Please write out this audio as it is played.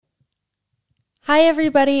Hi,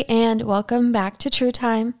 everybody, and welcome back to True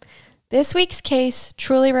Time. This week's case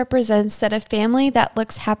truly represents that a family that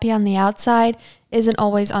looks happy on the outside isn't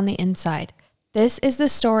always on the inside. This is the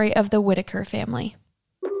story of the Whitaker family.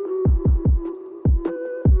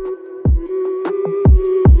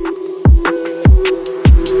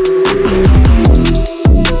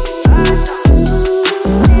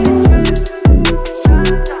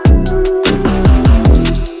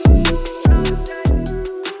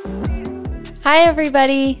 Hi,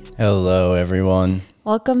 everybody. Hello, everyone.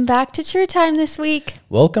 Welcome back to True Time this week.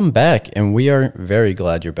 Welcome back, and we are very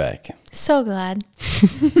glad you're back. So glad.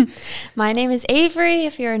 My name is Avery,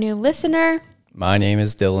 if you're a new listener. My name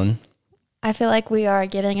is Dylan. I feel like we are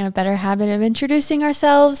getting in a better habit of introducing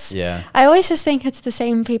ourselves. Yeah. I always just think it's the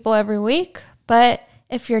same people every week, but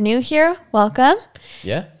if you're new here, welcome.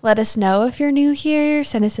 Yeah. Let us know if you're new here.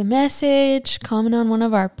 Send us a message, comment on one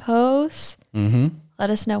of our posts. Let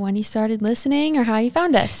us know when you started listening or how you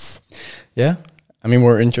found us. Yeah. I mean,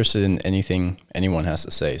 we're interested in anything anyone has to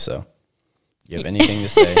say, so you have anything to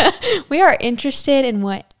say? We are interested in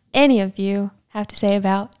what any of you have to say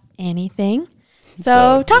about anything.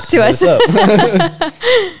 So talk to us.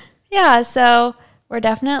 Yeah, so we're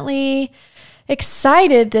definitely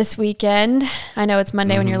excited this weekend. I know it's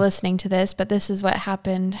Monday when you're listening to this, but this is what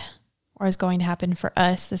happened or is going to happen for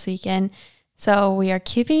us this weekend. So we are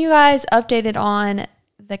keeping you guys updated on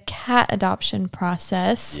the cat adoption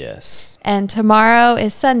process. Yes. And tomorrow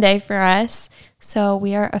is Sunday for us. So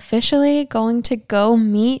we are officially going to go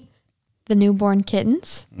meet the newborn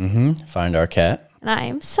kittens. Find our cat. And I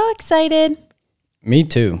am so excited. Me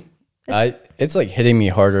too. It's like hitting me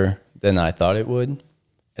harder than I thought it would.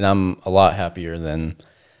 And I'm a lot happier than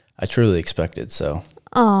I truly expected. So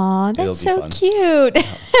Aw, that's so cute.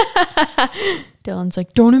 Dylan's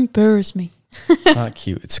like, don't embarrass me. It's not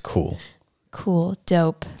cute. It's cool. Cool.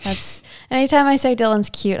 Dope. That's anytime I say Dylan's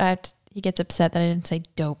cute, he gets upset that I didn't say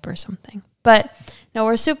dope or something. But no,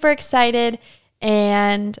 we're super excited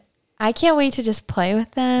and I can't wait to just play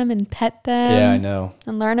with them and pet them. Yeah, I know.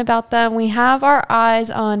 And learn about them. We have our eyes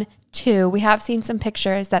on 2. We have seen some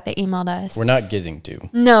pictures that they emailed us. We're not getting to.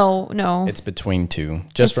 No. It's between 2.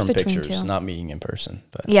 Just from pictures, not meeting in person.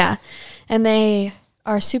 But yeah. And they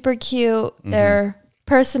are super cute. Their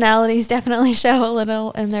personalities definitely show a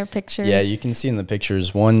little in their pictures. Yeah, you can see in the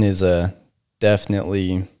pictures. One is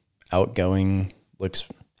definitely outgoing. Looks,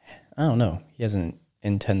 I don't know. He has an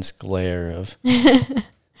intense glare of.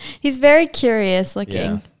 He's very curious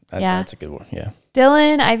looking. Yeah, that's a good one. Yeah.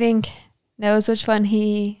 Dylan, I think, knows which one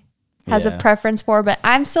he has a preference for, but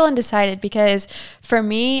I'm still undecided because for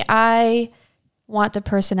me, I want the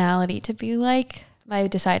personality to be like my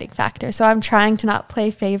deciding factor. So I'm trying to not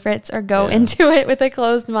play favorites or go into it with a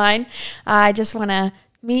closed mind. I just want to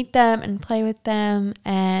meet them and play with them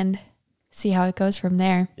and see how it goes from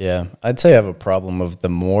there. Yeah. I'd say I have a problem of the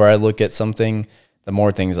more I look at something, the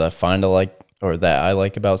more things I find I like or that I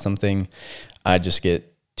like about something, I just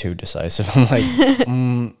get too decisive. I'm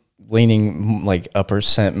like leaning like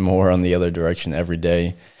 1% more on the other direction every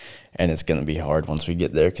day. And it's going to be hard once we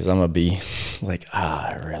get there because I'm going to be like,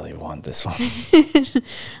 I really want this one.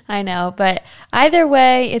 I know, but either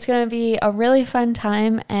way, it's going to be a really fun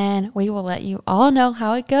time and we will let you all know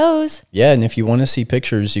how it goes. Yeah, and if you want to see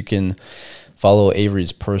pictures, you can follow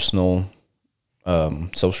Avery's personal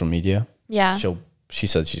social media. Yeah. She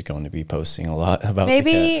said she's going to be posting a lot about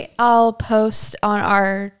Maybe the cat. I'll post on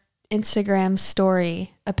our Instagram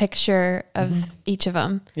story a picture of each of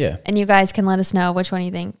them. Yeah. And you guys can let us know which one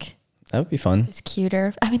you think that would be fun. is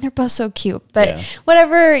cuter. I mean, they're both so cute, but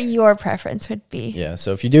whatever your preference would be. Yeah.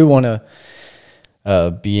 So if you do want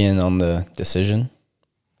to be in on the decision,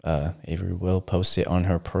 Avery will post it on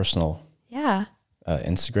her personal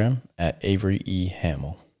Instagram at Avery E.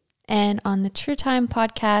 Hamill. And on the True Time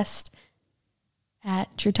podcast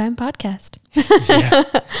at True Time Podcast.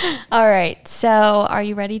 All right. So are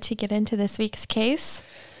you ready to get into this week's case?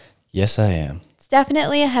 Yes, I am. It's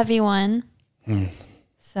definitely a heavy one.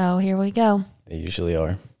 So here we go. They usually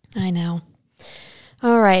are. I know.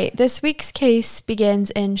 All right. This week's case begins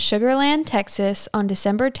in Sugar Land, Texas on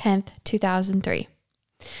December 10th, 2003.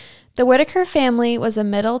 The Whitaker family was a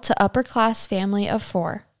middle to upper class family of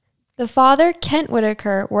 4. The father, Kent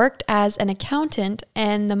Whitaker, worked as an accountant,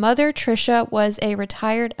 and the mother, Tricia, was a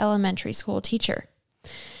retired elementary school teacher.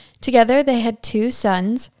 Together, they had 2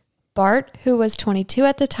 sons, Bart, who was 22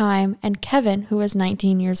 at the time, and Kevin, who was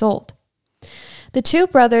 19 years old. The 2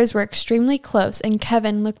 brothers were extremely close, and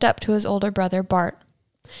Kevin looked up to his older brother, Bart.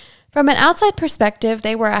 From an outside perspective,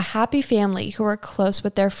 they were a happy family who were close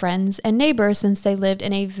with their friends and neighbors since they lived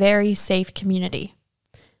in a very safe community.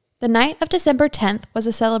 The night of December 10th was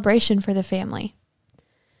a celebration for the family.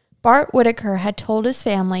 Bart Whitaker had told his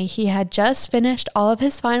family he had just finished all of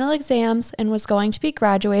his final exams and was going to be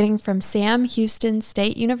graduating from Sam Houston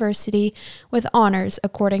State University with honors,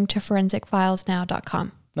 according to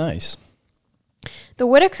ForensicFilesNow.com. Nice. The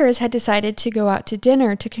Whitakers had decided to go out to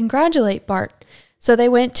dinner to congratulate Bart, so they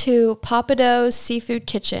went to Papado's Seafood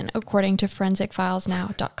Kitchen, according to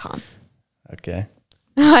ForensicFilesNow.com. Okay.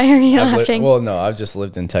 Why are you laughing? No, I've just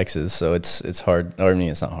lived in Texas, so it's hard. Or I mean,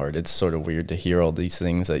 it's not hard. It's sort of weird to hear all these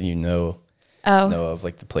things that know of,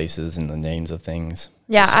 like the places and the names of things.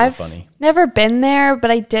 Yeah, I've never been there,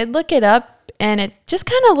 but I did look it up, and it just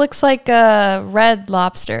kind of looks like a Red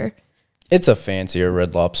Lobster. It's a fancier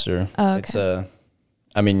Red Lobster. Oh, okay.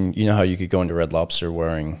 I mean, you know how you could go into Red Lobster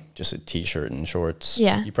wearing just a t-shirt and shorts?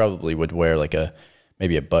 Yeah. You probably would wear like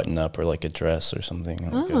maybe a button-up or like a dress or something.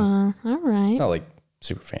 Like all right. It's not like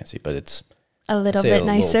super fancy, but it's a little bit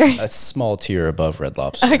nicer. A small tier above Red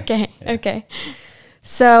Lobster. Okay. Yeah. Okay.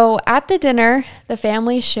 So at the dinner, the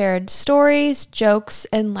family shared stories, jokes,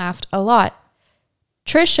 and laughed a lot.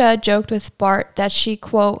 Trisha joked with Bart that she,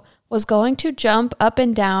 quote, was going to jump up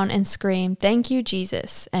and down and scream, "Thank you,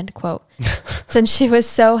 Jesus," end quote, since she was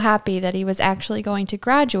so happy that he was actually going to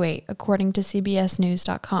graduate, according to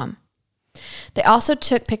CBSNews.com. They also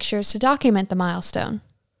took pictures to document the milestone.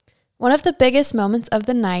 One of the biggest moments of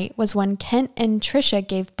the night was when Kent and Trisha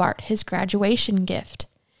gave Bart his graduation gift.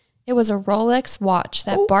 It was a Rolex watch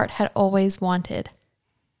that Bart had always wanted.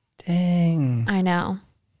 Dang. I know.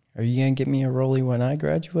 Are you going to get me a Rolly when I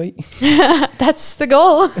graduate? That's the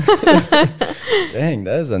goal. Dang,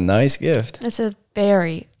 that is a nice gift. That's a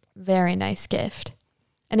very, very nice gift.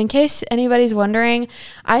 And in case anybody's wondering,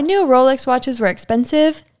 I knew Rolex watches were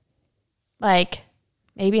expensive, like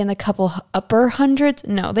maybe in the couple upper hundreds.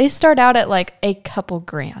 No, they start out at like a couple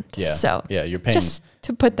grand. Yeah. So yeah, you're paying. Just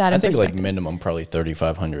to put that in perspective. I think like minimum probably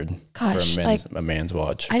 $3,500 Gosh, for a man's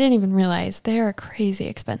watch. I didn't even realize they are crazy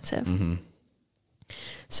expensive. Mm-hmm.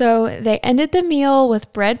 So they ended the meal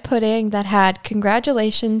with bread pudding that had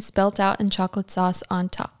congratulations spelt out in chocolate sauce on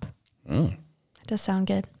top. That does sound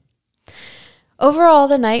good. Overall,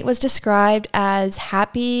 the night was described as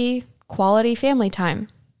happy, quality family time.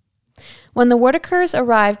 When the Whitakers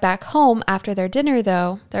arrived back home after their dinner,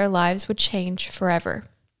 though, their lives would change forever.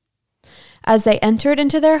 As they entered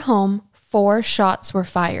into their home, 4 shots were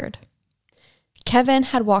fired. Kevin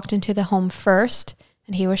had walked into the home first,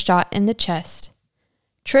 and he was shot in the chest.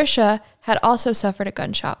 Trisha had also suffered a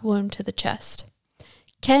gunshot wound to the chest.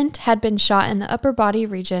 Kent had been shot in the upper body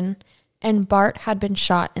region, and Bart had been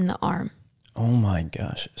shot in the arm. Oh my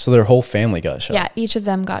gosh. So their whole family got shot? Yeah, each of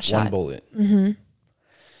them got shot. One bullet. Mm-hmm.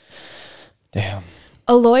 Damn.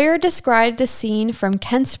 A lawyer described the scene from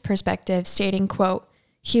Kent's perspective, stating, quote,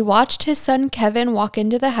 "He watched his son Kevin walk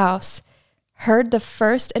into the house, heard the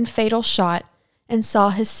first and fatal shot, and saw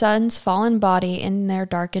his son's fallen body in their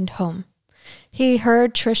darkened home. He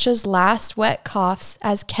heard Trisha's last wet coughs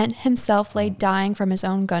as Kent himself lay dying from his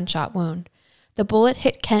own gunshot wound. The bullet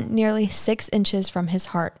hit Kent nearly 6 inches from his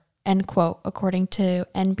heart," end quote, according to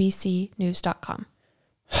NBCNews.com.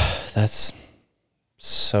 That's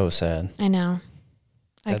so sad. I know.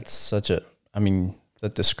 That's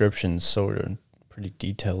that description's sort of pretty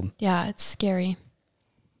detailed. Yeah, it's scary.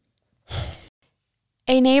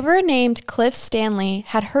 A neighbor named Cliff Stanley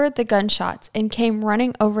had heard the gunshots and came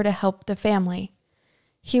running over to help the family.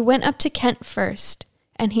 He went up to Kent first,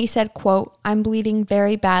 and he said, quote, "I'm bleeding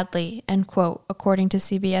very badly," end quote, according to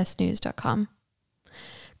CBSNews.com.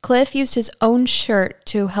 Cliff used his own shirt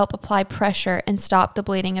to help apply pressure and stop the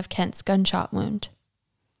bleeding of Kent's gunshot wound.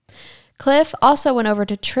 Cliff also went over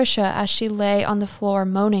to Trisha as she lay on the floor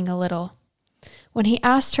moaning a little. When he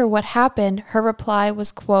asked her what happened, her reply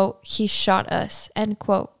was, quote, "He shot us," end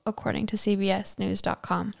quote, according to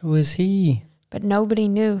CBSNews.com. Who is he? But nobody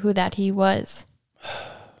knew who that he was.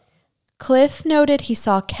 Cliff noted he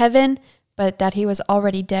saw Kevin, but that he was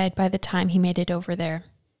already dead by the time he made it over there.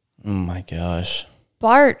 Oh my gosh.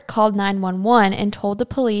 Bart called 911 and told the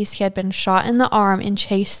police he had been shot in the arm and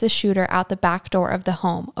chased the shooter out the back door of the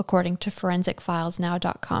home, according to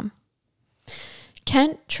ForensicFilesNow.com.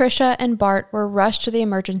 Kent, Trisha, and Bart were rushed to the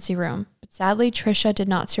emergency room, but sadly Trisha did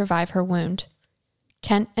not survive her wound.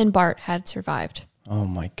 Kent and Bart had survived. Oh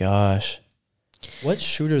my gosh. What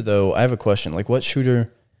shooter, though? I have a question. Like, what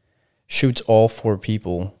shooter shoots all 4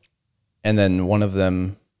 people and then one of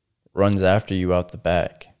them runs after you out the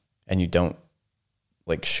back and you don't,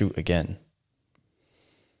 like, shoot again?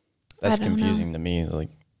 That's confusing to me. Like,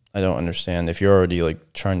 I don't understand. If you're already,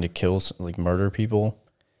 like, trying to kill, like, murder people,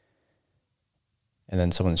 and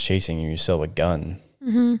then someone's chasing you, you still have a gun.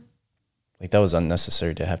 Mm-hmm. Like, that was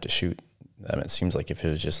unnecessary to have to shoot them. It seems like if it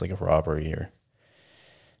was just like a robbery or...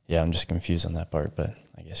 Yeah, I'm just confused on that part, but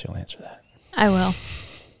I guess you'll answer that. I will.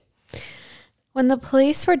 When the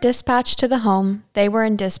police were dispatched to the home, they were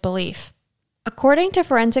in disbelief. According to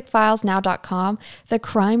ForensicFilesNow.com, the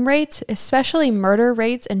crime rates, especially murder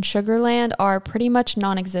rates in Sugar Land, are pretty much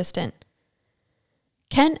non-existent.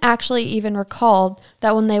 Kent actually even recalled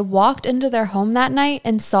that when they walked into their home that night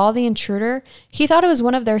and saw the intruder, he thought it was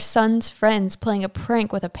one of their son's friends playing a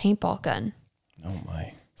prank with a paintball gun. Oh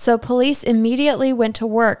my. So police immediately went to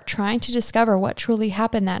work trying to discover what truly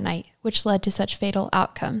happened that night, which led to such fatal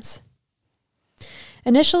outcomes.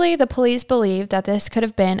 Initially, the police believed that this could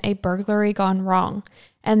have been a burglary gone wrong,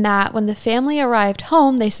 and that when the family arrived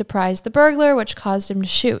home, they surprised the burglar, which caused him to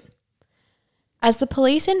shoot. As the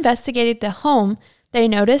police investigated the home, they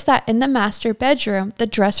noticed that in the master bedroom, the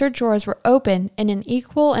dresser drawers were open in an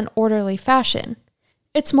equal and orderly fashion.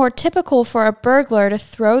 It's more typical for a burglar to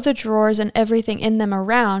throw the drawers and everything in them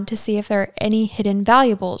around to see if there are any hidden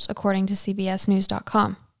valuables, according to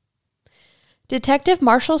CBSNews.com. Detective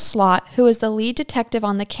Marshall Slott, who was the lead detective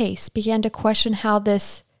on the case, began to question how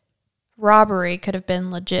this robbery could have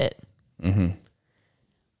been legit. Mm-hmm.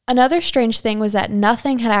 Another strange thing was that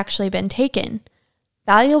nothing had actually been taken.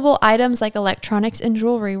 Valuable items like electronics and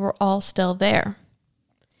jewelry were all still there.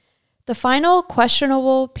 The final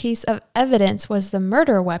questionable piece of evidence was the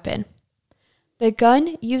murder weapon. The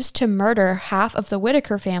gun used to murder half of the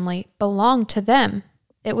Whitaker family belonged to them.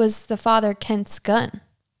 It was the father Kent's gun.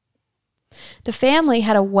 The family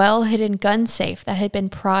had a well-hidden gun safe that had been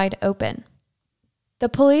pried open. The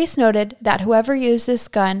police noted that whoever used this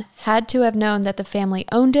gun had to have known that the family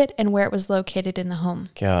owned it and where it was located in the home.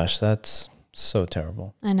 Gosh, that's so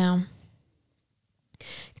terrible. I know.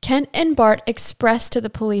 Kent and Bart expressed to the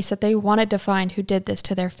police that they wanted to find who did this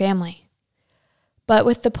to their family. But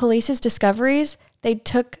with the police's discoveries, they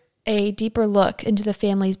took a deeper look into the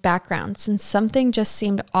family's background since something just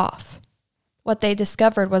seemed off. What they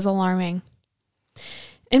discovered was alarming.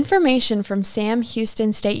 Information from Sam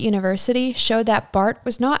Houston State University showed that Bart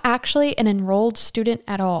was not actually an enrolled student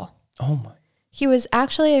at all. Oh my. He was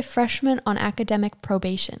actually a freshman on academic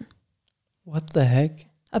probation. What the heck?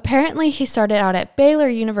 Apparently, he started out at Baylor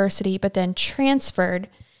University, but then transferred.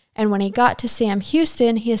 And when he got to Sam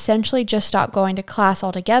Houston, he essentially just stopped going to class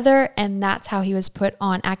altogether, and that's how he was put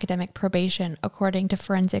on academic probation, according to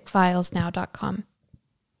ForensicFilesNow.com.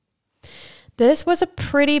 This was a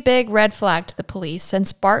pretty big red flag to the police,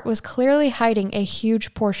 since Bart was clearly hiding a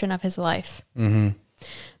huge portion of his life. Mm-hmm.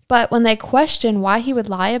 But when they questioned why he would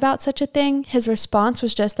lie about such a thing, his response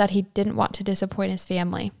was just that he didn't want to disappoint his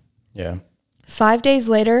family. Yeah. 5 days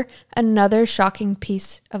later, another shocking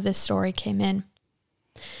piece of this story came in.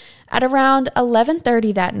 At around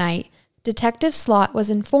 11:30 that night, Detective Slott was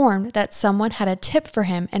informed that someone had a tip for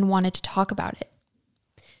him and wanted to talk about it.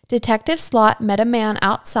 Detective Slott met a man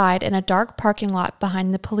outside in a dark parking lot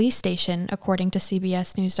behind the police station, according to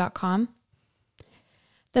CBSNews.com.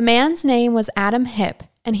 The man's name was Adam Hipp,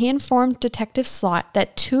 and he informed Detective Slott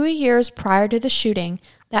that 2 years prior to the shooting,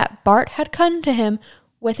 that Bart had come to him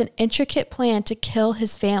with an intricate plan to kill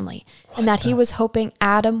his family, and that he was hoping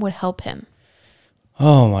Adam would help him.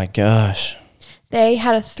 Oh my gosh. They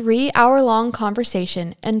had a 3-hour-long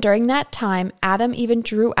conversation, and during that time, Adam even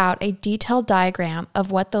drew out a detailed diagram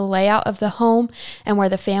of what the layout of the home and where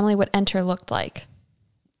the family would enter looked like.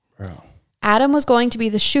 Bro. Adam was going to be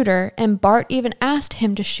the shooter, and Bart even asked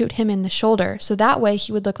him to shoot him in the shoulder, so that way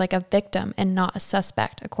he would look like a victim and not a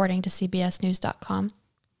suspect, according to CBSNews.com.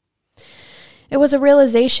 It was a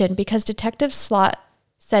realization because Detective Slott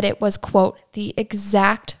said it was, quote, the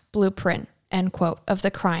exact blueprint, end quote, of the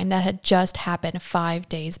crime that had just happened 5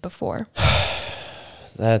 days before.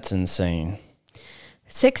 That's insane.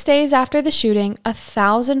 6 days after the shooting,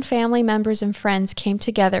 1,000 family members and friends came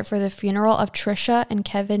together for the funeral of Tricia and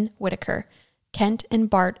Kevin Whitaker, Kent and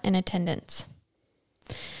Bart in attendance.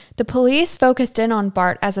 The police focused in on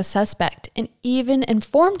Bart as a suspect and even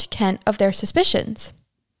informed Kent of their suspicions.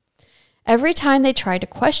 Every time they tried to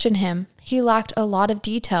question him, he lacked a lot of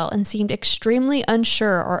detail and seemed extremely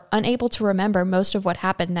unsure or unable to remember most of what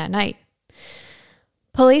happened that night.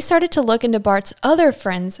 Police started to look into Bart's other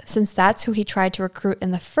friends since that's who he tried to recruit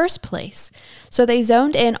in the first place, so they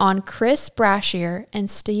zoned in on Chris Brashear and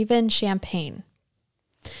Stephen Champagne.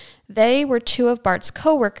 They were two of Bart's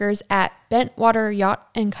co-workers at Bentwater Yacht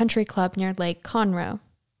and Country Club near Lake Conroe.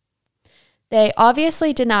 They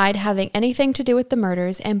obviously denied having anything to do with the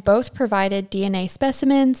murders and both provided DNA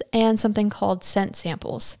specimens and something called scent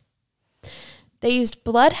samples. They used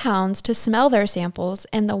bloodhounds to smell their samples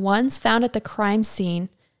and the ones found at the crime scene,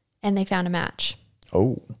 and they found a match.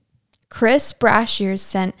 Oh. Chris Brashier's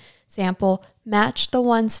scent sample matched the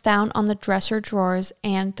ones found on the dresser drawers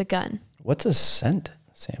and the gun. What's a scent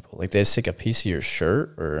sample? Like they just take a piece of your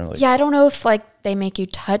shirt or like? Yeah, I don't know if like they make you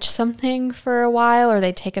touch something for a while or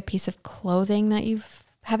they take a piece of clothing that you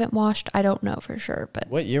haven't washed. I don't know for sure, but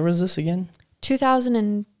What year was this again?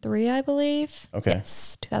 2003, I believe. Okay.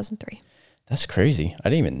 Yes, 2003. That's crazy. I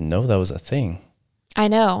didn't even know that was a thing. I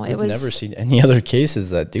know. I've never seen any other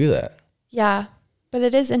cases that do that. Yeah, but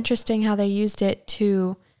it is interesting how they used it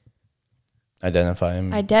to Identify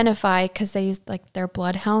him. because they used like their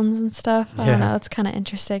bloodhounds and stuff. I don't know. It's kind of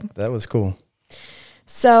interesting. That was cool.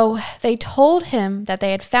 So they told him that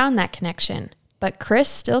they had found that connection, but Chris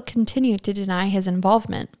still continued to deny his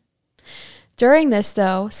involvement. During this,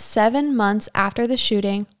 though, 7 months after the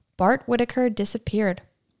shooting, Bart Whitaker disappeared.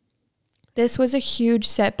 This was a huge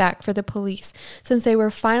setback for the police since they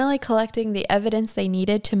were finally collecting the evidence they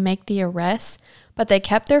needed to make the arrests, but they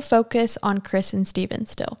kept their focus on Chris and Steven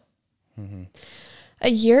still. Mm-hmm. A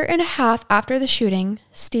year and a half after the shooting,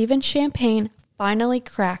 Steven Champagne finally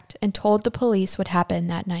cracked and told the police what happened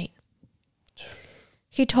that night.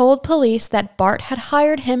 He told police that Bart had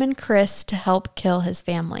hired him and Chris to help kill his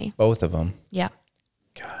family. Both of them? Yeah.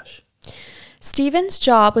 Gosh. Steven's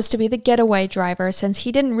job was to be the getaway driver since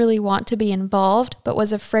he didn't really want to be involved, but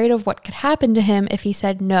was afraid of what could happen to him if he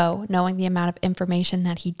said no, knowing the amount of information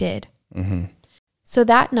that he did. Mm-hmm. So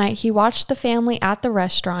that night, he watched the family at the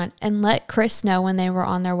restaurant and let Chris know when they were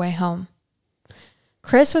on their way home.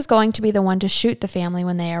 Chris was going to be the one to shoot the family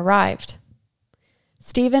when they arrived.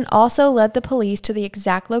 Steven also led the police to the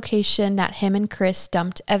exact location that him and Chris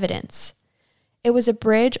dumped evidence. It was a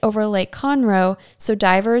bridge over Lake Conroe, so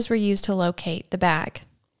divers were used to locate the bag.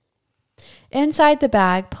 Inside the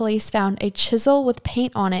bag, police found a chisel with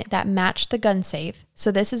paint on it that matched the gun safe,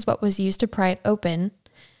 so this is what was used to pry it open.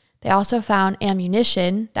 They also found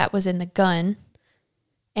ammunition that was in the gun,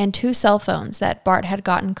 and 2 cell phones that Bart had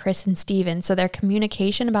gotten Chris and Steven, so their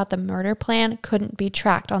communication about the murder plan couldn't be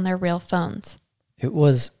tracked on their real phones. It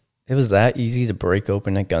was that easy to break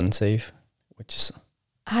open a gun safe, which is...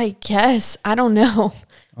 I guess. I don't know.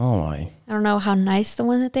 Oh my. I don't know how nice the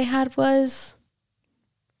one that they had was.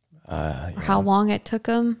 Or how long it took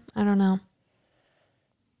them. I don't know.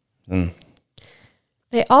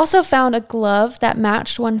 They also found a glove that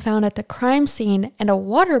matched one found at the crime scene and a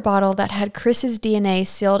water bottle that had Chris's DNA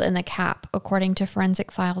sealed in the cap, according to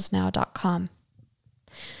ForensicFilesNow.com.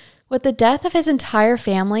 With the death of his entire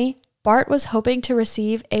family, Bart was hoping to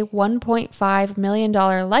receive a $1.5 million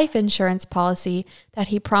life insurance policy that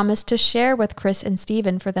he promised to share with Chris and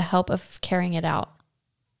Steven for the help of carrying it out.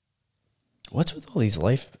 What's with all these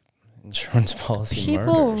life insurance policy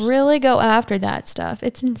People murders? really go after that stuff.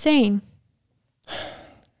 It's insane.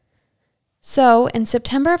 So, in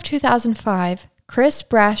September of 2005, Chris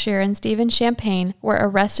Brashier and Steven Champagne were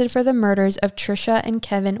arrested for the murders of Trisha and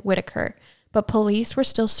Kevin Whitaker, but police were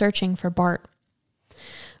still searching for Bart.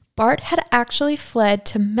 Bart had actually fled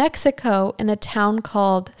to Mexico in a town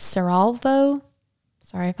called Cerralvo,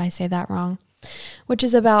 sorry if I say that wrong, which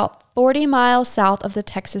is about 40 miles south of the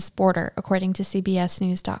Texas border, according to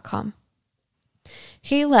CBSNews.com.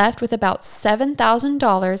 He left with about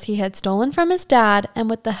 $7,000 he had stolen from his dad and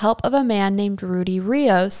with the help of a man named Rudy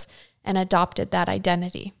Rios, and adopted that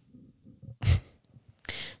identity.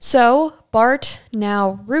 So Bart,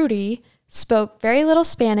 now Rudy, spoke very little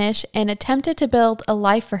Spanish and attempted to build a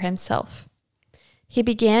life for himself. He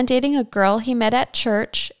began dating a girl he met at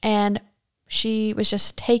church, and she was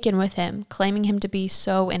just taken with him, claiming him to be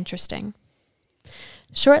so interesting.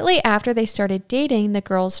 Shortly after they started dating, the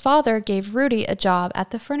girl's father gave Rudy a job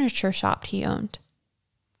at the furniture shop he owned.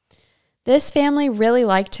 This family really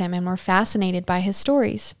liked him and were fascinated by his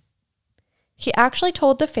stories. He actually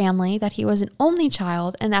told the family that he was an only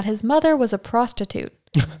child and that his mother was a prostitute.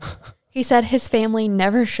 He said his family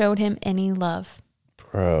never showed him any love.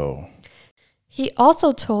 Bro. He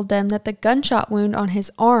also told them that the gunshot wound on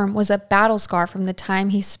his arm was a battle scar from the time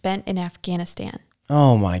he spent in Afghanistan.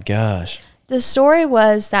 Oh my gosh. The story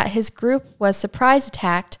was that his group was surprise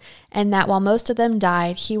attacked and that while most of them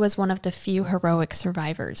died, he was one of the few heroic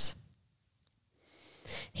survivors.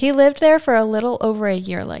 He lived there for a little over a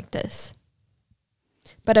year like this.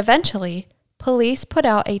 But eventually, police put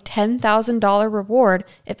out a $10,000 reward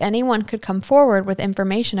if anyone could come forward with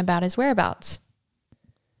information about his whereabouts.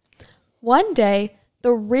 One day,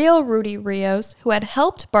 the real Rudy Rios, who had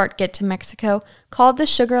helped Bart get to Mexico, called the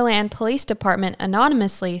Sugar Land Police Department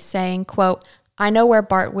anonymously, saying, quote, "I know where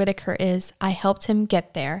Bart Whitaker is. I helped him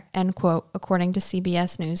get there," end quote, according to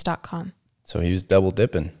CBSNews.com. So he was double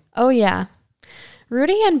dipping. Oh, yeah.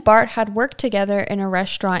 Rudy and Bart had worked together in a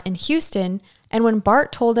restaurant in Houston, and when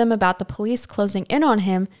Bart told him about the police closing in on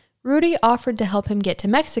him, Rudy offered to help him get to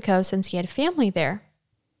Mexico since he had family there.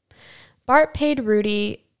 Bart paid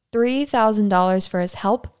Rudy $3,000 for his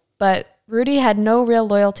help, but Rudy had no real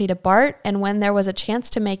loyalty to Bart, and when there was a chance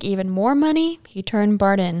to make even more money, he turned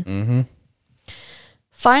Bart in. Mm-hmm.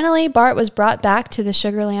 Finally, Bart was brought back to the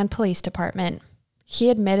Sugar Land Police Department. He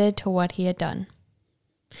admitted to what he had done.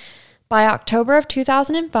 By October of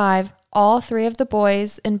 2005, all three of the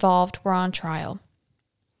boys involved were on trial.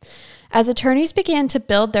 As attorneys began to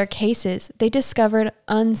build their cases, they discovered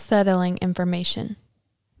unsettling information.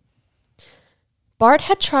 Bart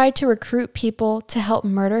had tried to recruit people to help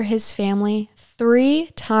murder his family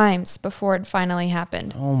 3 times before it finally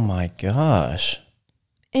happened. Oh my gosh.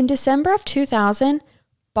 In December of 2000,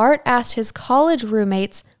 Bart asked his college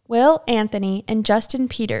roommates, Will Anthony and Justin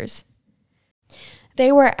Peters.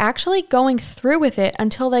 They were actually going through with it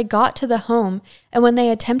until they got to the home, and when they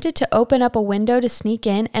attempted to open up a window to sneak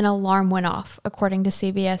in, an alarm went off, according to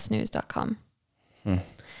CBSNews.com.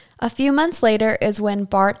 A few months later is when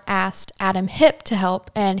Bart asked Adam Hipp to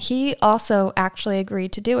help, and he also actually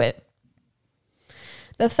agreed to do it.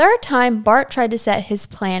 The third time Bart tried to set his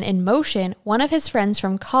plan in motion, one of his friends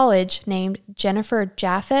from college named Jennifer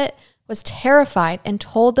Jaffett was terrified and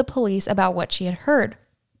told the police about what she had heard.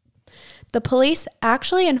 The police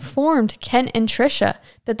actually informed Kent and Tricia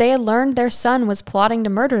that they had learned their son was plotting to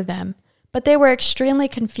murder them, but they were extremely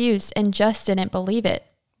confused and just didn't believe it.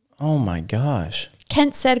 Oh my gosh.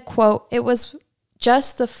 Kent said, quote, "It was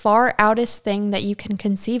just the far outest thing that you can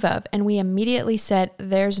conceive of, and we immediately said,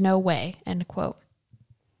 there's no way," end quote.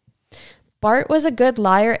 Bart was a good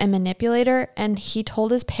liar and manipulator, and he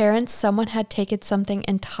told his parents someone had taken something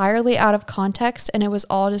entirely out of context, and it was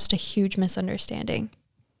all just a huge misunderstanding.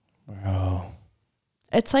 Bro.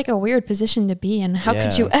 It's like a weird position to be in. How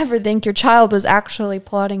could you ever think your child was actually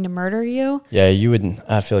plotting to murder you? Yeah, you wouldn't.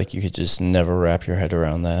 I feel like you could just never wrap your head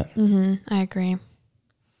around that. I agree.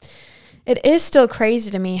 It is still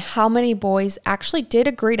crazy to me how many boys actually did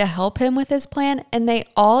agree to help him with his plan, and they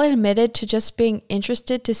all admitted to just being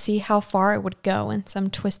interested to see how far it would go in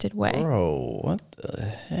some twisted way. Bro, what the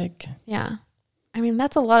heck? Yeah. I mean,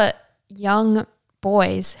 that's a lot of young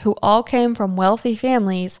boys who all came from wealthy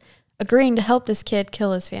families agreeing to help this kid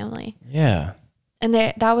kill his family. Yeah. And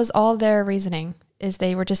that was all their reasoning, is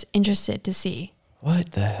they were just interested to see.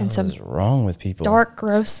 What the hell is wrong with people? Dark,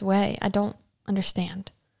 gross way. I don't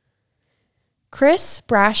understand. Chris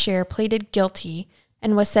Brashear pleaded guilty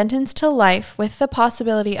and was sentenced to life with the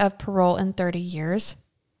possibility of parole in 30 years.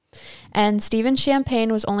 And Stephen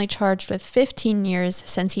Champagne was only charged with 15 years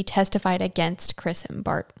since he testified against Chris and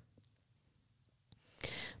Bart.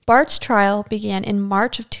 Bart's trial began in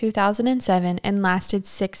March of 2007 and lasted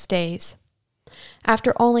 6 days.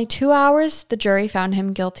 After only 2 hours, the jury found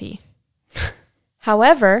him guilty.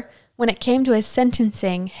 However, when it came to his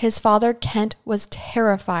sentencing, his father, Kent, was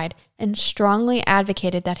terrified and strongly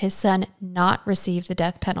advocated that his son not receive the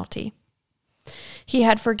death penalty. He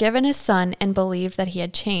had forgiven his son and believed that he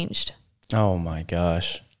had changed. Oh my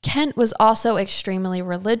gosh. Kent was also extremely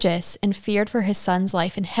religious and feared for his son's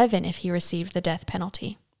life in heaven if he received the death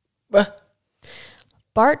penalty.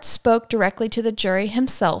 Bart spoke directly to the jury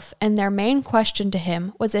himself, and their main question to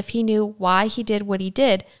him was if he knew why he did what he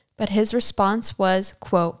did, but his response was,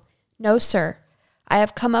 quote, "No, sir. I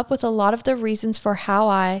have come up with a lot of the reasons for how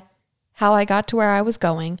I got to where I was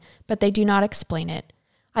going, but they do not explain it.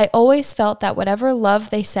 I always felt that whatever love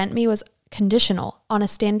they sent me was conditional on a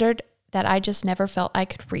standard that I just never felt I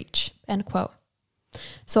could reach," end quote.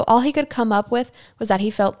 So all he could come up with was that he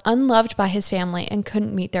felt unloved by his family and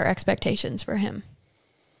couldn't meet their expectations for him.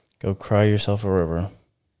 Go cry yourself a river.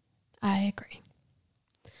 I agree.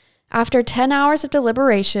 After 10 hours of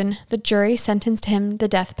deliberation, the jury sentenced him the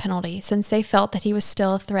death penalty since they felt that he was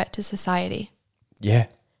still a threat to society. Yeah.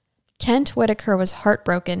 Kent Whitaker was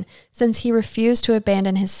heartbroken since he refused to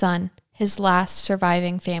abandon his son, his last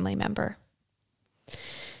surviving family member.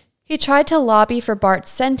 He tried to lobby for Bart's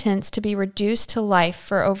sentence to be reduced to life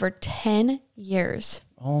for over 10 years.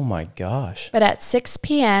 Oh my gosh. But at 6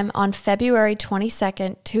 p.m. on February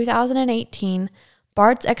 22nd, 2018,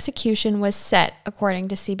 Bart's execution was set, according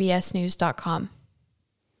to CBSNews.com.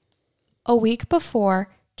 A week before,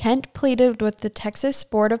 Kent pleaded with the Texas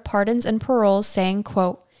Board of Pardons and Paroles, saying,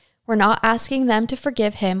 quote, "We're not asking them to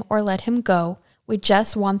forgive him or let him go. We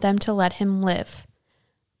just want them to let him live.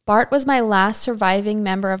 Bart was my last surviving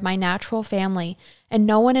member of my natural family, and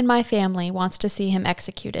no one in my family wants to see him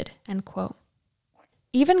executed," end quote.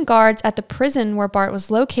 Even guards at the prison where Bart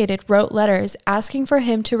was located wrote letters asking for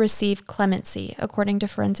him to receive clemency, according to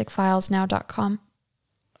ForensicFilesNow.com.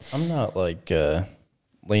 I'm not like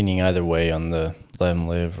leaning either way on the let him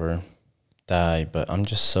live or die, but I'm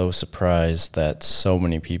just so surprised that so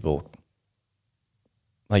many people,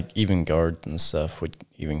 like even guards and stuff, would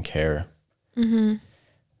even care. Mm-hmm.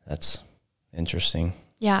 That's interesting.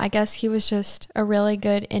 Yeah, I guess he was just a really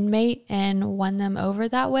good inmate and won them over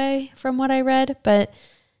that way from what I read. But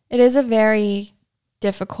it is a very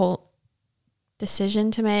difficult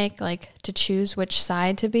decision to make, like to choose which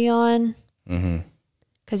side to be on. Mm-hmm.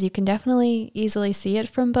 Because you can definitely easily see it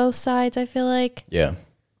from both sides, I feel like. Yeah.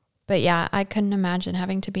 But yeah, I couldn't imagine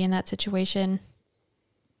having to be in that situation.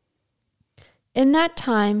 In that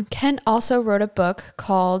time, Kent also wrote a book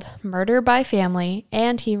called Murder by Family,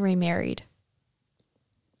 and he remarried.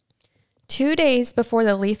 2 days before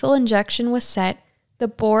the lethal injection was set, the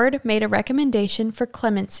board made a recommendation for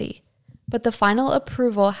clemency, but the final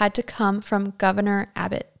approval had to come from Governor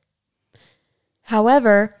Abbott.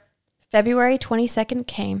 However, February 22nd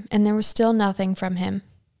came, and there was still nothing from him,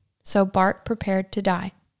 so Bart prepared to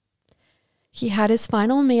die. He had his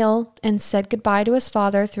final meal and said goodbye to his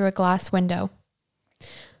father through a glass window.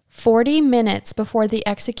 40 minutes before the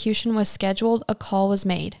execution was scheduled, a call was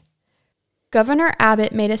made. Governor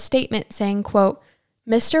Abbott made a statement saying, quote,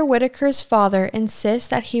 Mr. Whitaker's father insists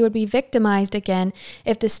that he would be victimized again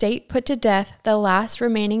if the state put to death the last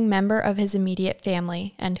remaining member of his immediate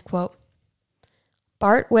family, end quote.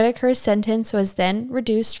 Bart Whitaker's sentence was then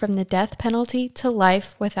reduced from the death penalty to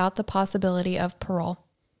life without the possibility of parole.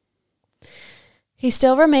 He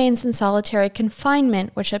still remains in solitary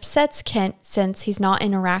confinement, which upsets Kent since he's not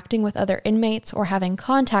interacting with other inmates or having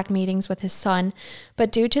contact meetings with his son,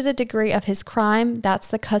 but due to the degree of his crime, that's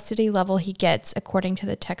the custody level he gets, according to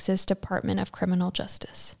the Texas Department of Criminal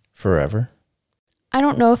Justice. Forever? I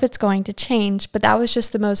don't know if it's going to change, but that was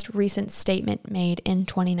just the most recent statement made in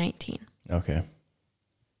 2019. Okay.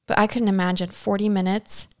 But I couldn't imagine 40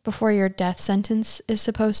 minutes before your death sentence is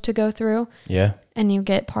supposed to go through. Yeah. And you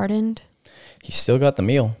get pardoned. He still got the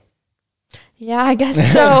meal. Yeah, I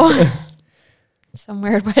guess so. Some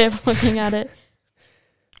weird way of looking at it.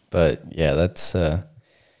 But yeah, that's a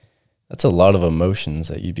lot of emotions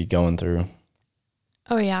that you'd be going through.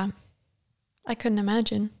 Oh yeah. I couldn't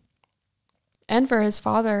imagine. And for his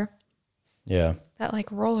father. Yeah. That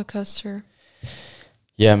like roller coaster.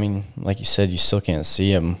 Yeah, I mean, like you said, you still can't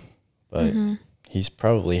see him, but he's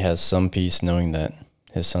probably has some peace knowing that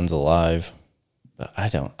his son's alive. But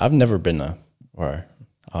I've never been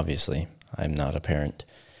obviously I'm not a parent,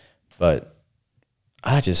 but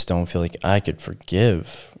I just don't feel like I could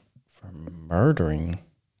forgive for murdering.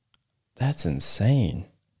 That's insane.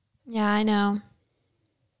 Yeah, I know.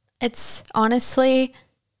 It's honestly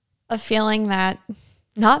a feeling that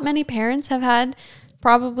not many parents have had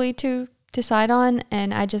probably to decide on,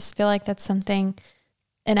 and I just feel like that's something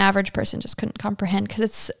an average person just couldn't comprehend because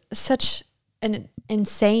it's such an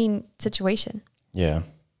insane situation. Yeah,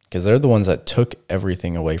 because they're the ones that took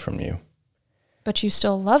everything away from you. But you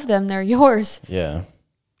still love them. They're yours. Yeah.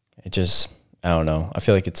 It just, I don't know. I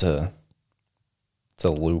feel like it's a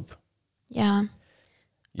loop. Yeah.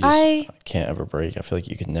 You just can't ever break. I feel like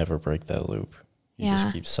you could never break that loop. You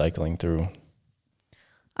just keep cycling through.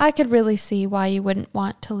 I could really see why you wouldn't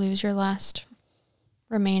want to lose your last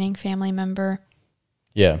remaining family member.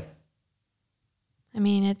 Yeah. I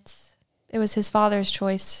mean, it was his father's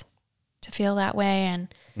choice to feel that way, and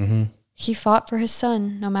he fought for his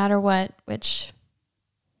son no matter what, which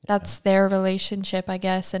that's their relationship, I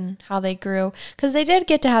guess, and how they grew. Because they did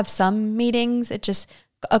get to have some meetings. It just,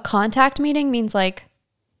 a contact meeting means like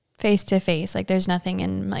face to face. Like there's nothing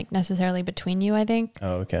in like necessarily between you, I think.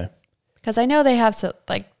 Oh, okay. Because I know they have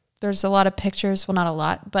there's a lot of pictures. Well, not a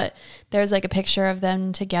lot, but there's like a picture of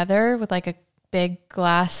them together with like a big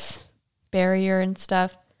glass barrier and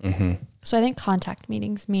stuff. Mm-hmm. So I think contact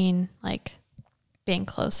meetings mean like being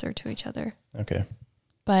closer to each other. Okay.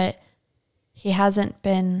 But he hasn't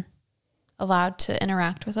been allowed to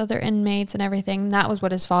interact with other inmates and everything. That was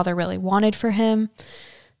what his father really wanted for him.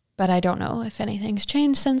 But I don't know if anything's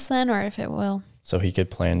changed since then or if it will. So he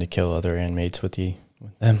could plan to kill other inmates with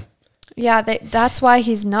them. Yeah, that's why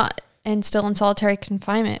he's not still in solitary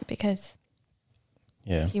confinement, because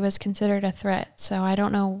he was considered a threat. So I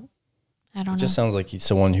don't know. It just sounds like he's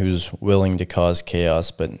someone who's willing to cause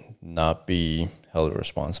chaos but not be held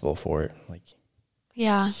responsible for it. Like,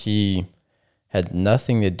 yeah, he had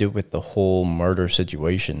nothing to do with the whole murder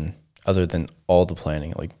situation other than all the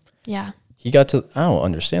planning. Like, yeah, he got to, I don't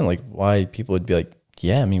understand like why people would be like,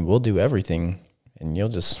 yeah, I mean, we'll do everything and you'll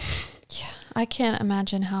just. Yeah, I can't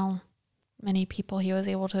imagine how many people he was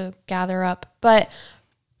able to gather up. But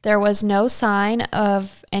there was no sign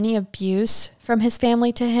of any abuse from his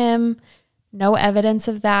family to him. No evidence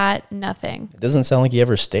of that, nothing. It doesn't sound like he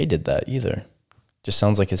ever stated that either. Just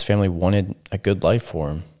sounds like his family wanted a good life for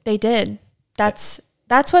him. They did. That's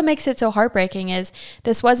what makes it so heartbreaking is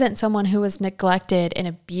this wasn't someone who was neglected and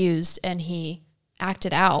abused and he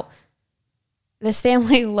acted out. This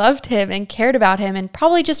family loved him and cared about him and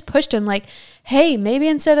probably just pushed him like, hey, maybe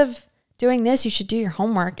instead of doing this, you should do your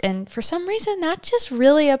homework. And for some reason, that just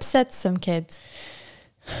really upsets some kids.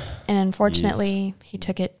 And unfortunately, he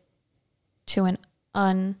took it to an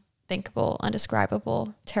unthinkable,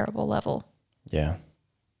 undescribable, terrible level. Yeah.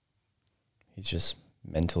 He's just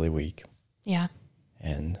mentally weak. Yeah.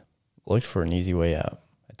 And looked for an easy way out.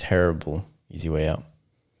 A terrible, easy way out.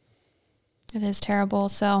 It is terrible.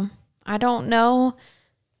 So I don't know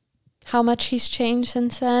how much he's changed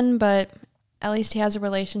since then, but at least he has a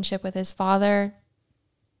relationship with his father.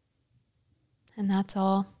 And that's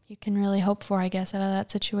all you can really hope for, I guess, out of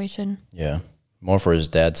that situation. Yeah. More for his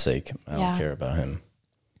dad's sake. I don't care about him.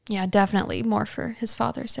 Yeah, definitely more for his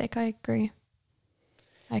father's sake. I agree.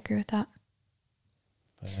 I agree with that.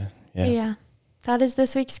 Yeah. That is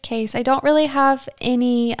this week's case. I don't really have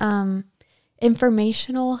any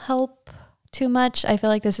informational help too much. I feel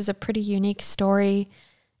like this is a pretty unique story,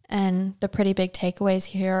 and the pretty big takeaways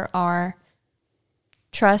here are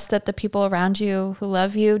trust that the people around you who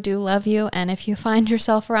love you do love you, and if you find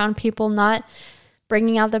yourself around people not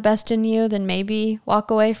bringing out the best in you, then maybe walk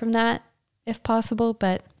away from that if possible,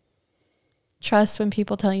 but trust when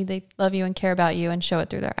people tell you they love you and care about you and show it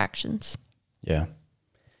through their actions. Yeah.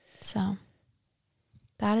 So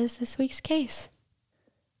that is this week's case.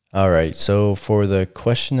 All right. So for the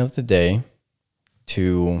question of the day,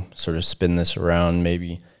 to sort of spin this around,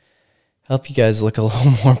 maybe help you guys look a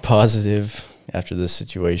little more positive after this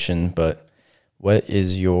situation, but what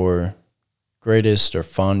is your greatest or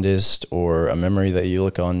fondest or a memory that you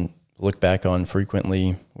look back on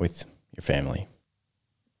frequently with your family?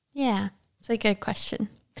 Yeah, it's a good question.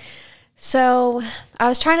 So I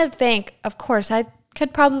was trying to think, of course, I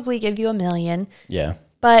could probably give you a million. Yeah.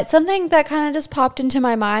 But something that kind of just popped into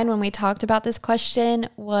my mind when we talked about this question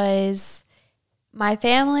was my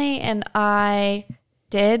family and I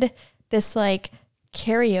did this like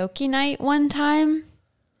karaoke night one time.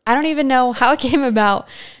 I don't even know how it came about.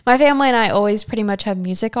 My family and I always pretty much have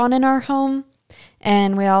music on in our home,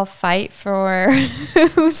 and we all fight for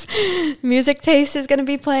whose music taste is going to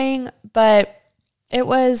be playing. But it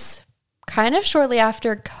was kind of shortly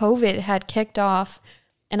after COVID had kicked off,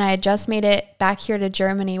 and I had just made it back here to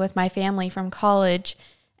Germany with my family from college.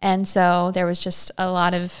 And so there was just a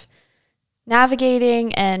lot of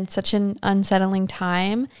navigating and such an unsettling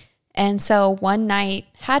time. And so one night,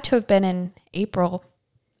 had to have been in April,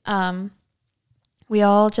 we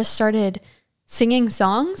all just started singing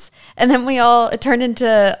songs, and then it turned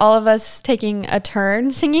into all of us taking a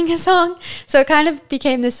turn singing a song. So it kind of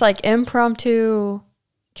became this like impromptu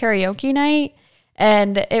karaoke night,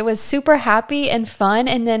 and it was super happy and fun.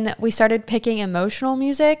 And then we started picking emotional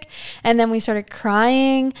music, and then we started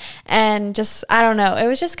crying, and just, I don't know, it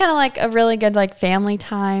was just kind of like a really good like family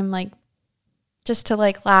time, like just to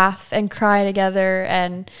like laugh and cry together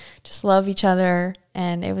and just love each other.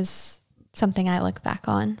 And it was something I look back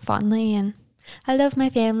on fondly, and I love my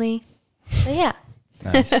family. But yeah.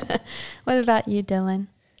 Nice. What about you, Dylan?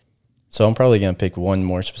 So I'm probably going to pick one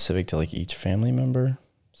more specific to like each family member.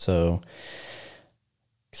 So,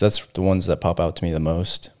 because that's the ones that pop out to me the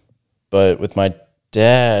most. But with my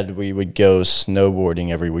dad, we would go snowboarding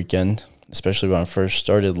every weekend, especially when I first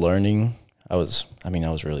started learning. I was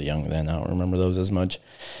really young then. I don't remember those as much.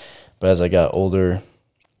 But as I got older,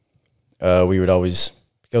 we would always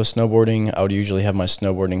go snowboarding. I would usually have my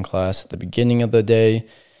snowboarding class at the beginning of the day,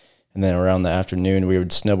 and then around the afternoon, we would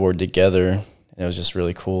snowboard together. And it was just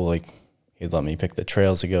really cool. Like, he'd let me pick the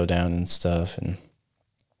trails to go down and stuff, and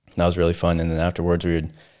that was really fun. And then afterwards, we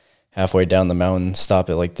would halfway down the mountain stop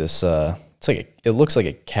at like this. It looks like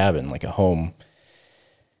a cabin, like a home,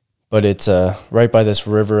 but it's right by this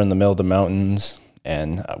river in the middle of the mountains.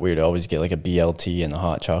 And we would always get like a BLT and a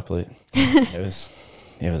hot chocolate. It was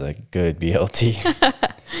a good BLT,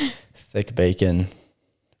 thick bacon,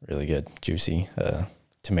 really good, juicy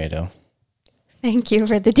tomato. Thank you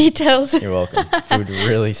for the details. You're welcome. Food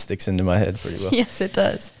really sticks into my head pretty well. Yes, it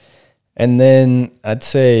does. And then I'd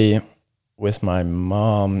say with my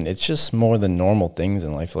mom, it's just more the normal things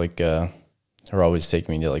in life. Like her always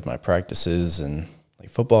taking me to like my practices and like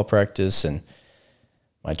football practice and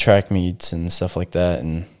my track meets and stuff like that.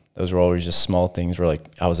 And those were always just small things where like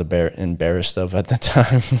I was embarrassed of at the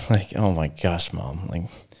time. Like, oh my gosh, Mom, like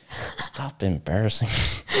stop embarrassing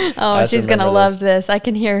me. Oh, she's going to love this. I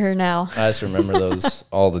can hear her now. I just remember those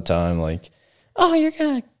all the time. Like, oh, you're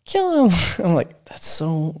going to kill him. I'm like, that's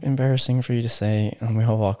so embarrassing for you to say. And we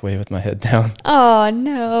all walk away with my head down. Oh,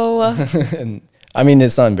 no. And I mean,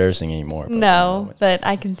 it's not embarrassing anymore. But No, but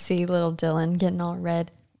I can see little Dylan getting all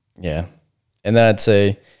red. Yeah. And then I'd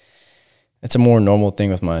say it's a more normal thing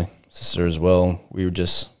with my sister as well. We would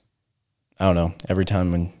just, I don't know, every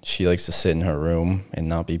time when she likes to sit in her room and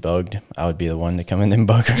not be bugged, I would be the one to come in and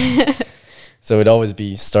bug her. So it'd always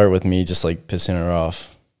start with me just like pissing her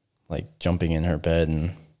off, like jumping in her bed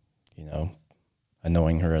and,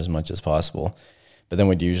 annoying her as much as possible. But then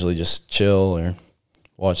we'd usually just chill or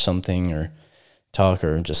watch something or talk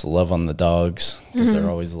or just love on the dogs because they're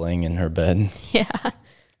always laying in her bed. Yeah.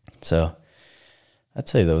 So I'd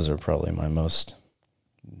say those are probably my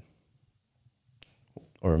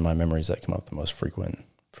memories that come up the most frequent.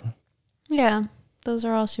 Yeah, those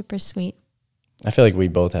are all super sweet. I feel like we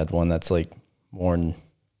both had one that's like more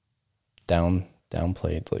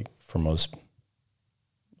downplayed, like for most,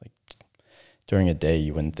 like during a day,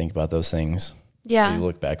 you wouldn't think about those things. Yeah. You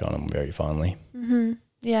look back on them very fondly. Mm-hmm.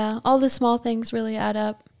 Yeah, all the small things really add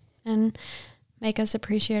up and make us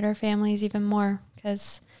appreciate our families even more,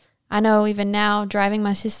 because I know even now, driving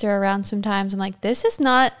my sister around sometimes, I'm like, this is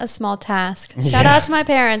not a small task. Shout out to my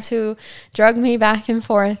parents who drug me back and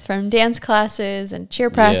forth from dance classes and cheer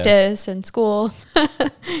practice and school.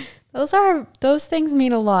 Those things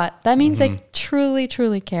mean a lot. That means they truly,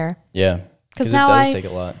 truly care. Yeah. Because now it does take a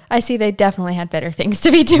lot. I see they definitely had better things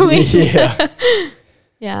to be doing. Yeah.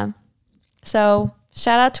 Yeah. So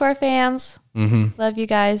shout out to our fams. Mm-hmm. Love you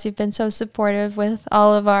guys. You've been so supportive with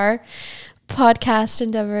all of our podcast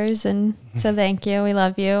endeavors, and so thank you. We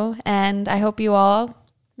love you, and I hope you all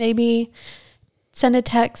maybe send a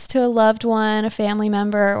text to a loved one, a family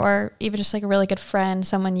member, or even just like a really good friend,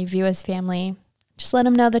 someone you view as family. Just let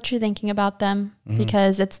them know that you're thinking about them,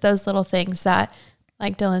 because it's those little things that,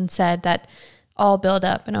 like Dylan said, that all build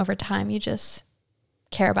up, and over time you just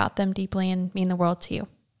care about them deeply and mean the world to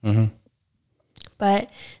you. But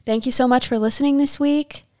thank you so much for listening this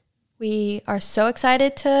week. We are so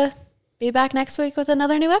excited to be back next week with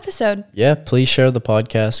another new episode. Yeah, please share the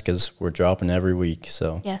podcast because we're dropping every week.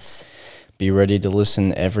 So yes, be ready to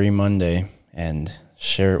listen every Monday and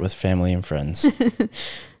share it with family and friends.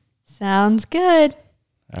 Sounds good.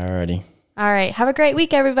 Alrighty. All right. Have a great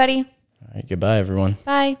week, everybody. All right. Goodbye, everyone.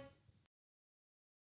 Bye.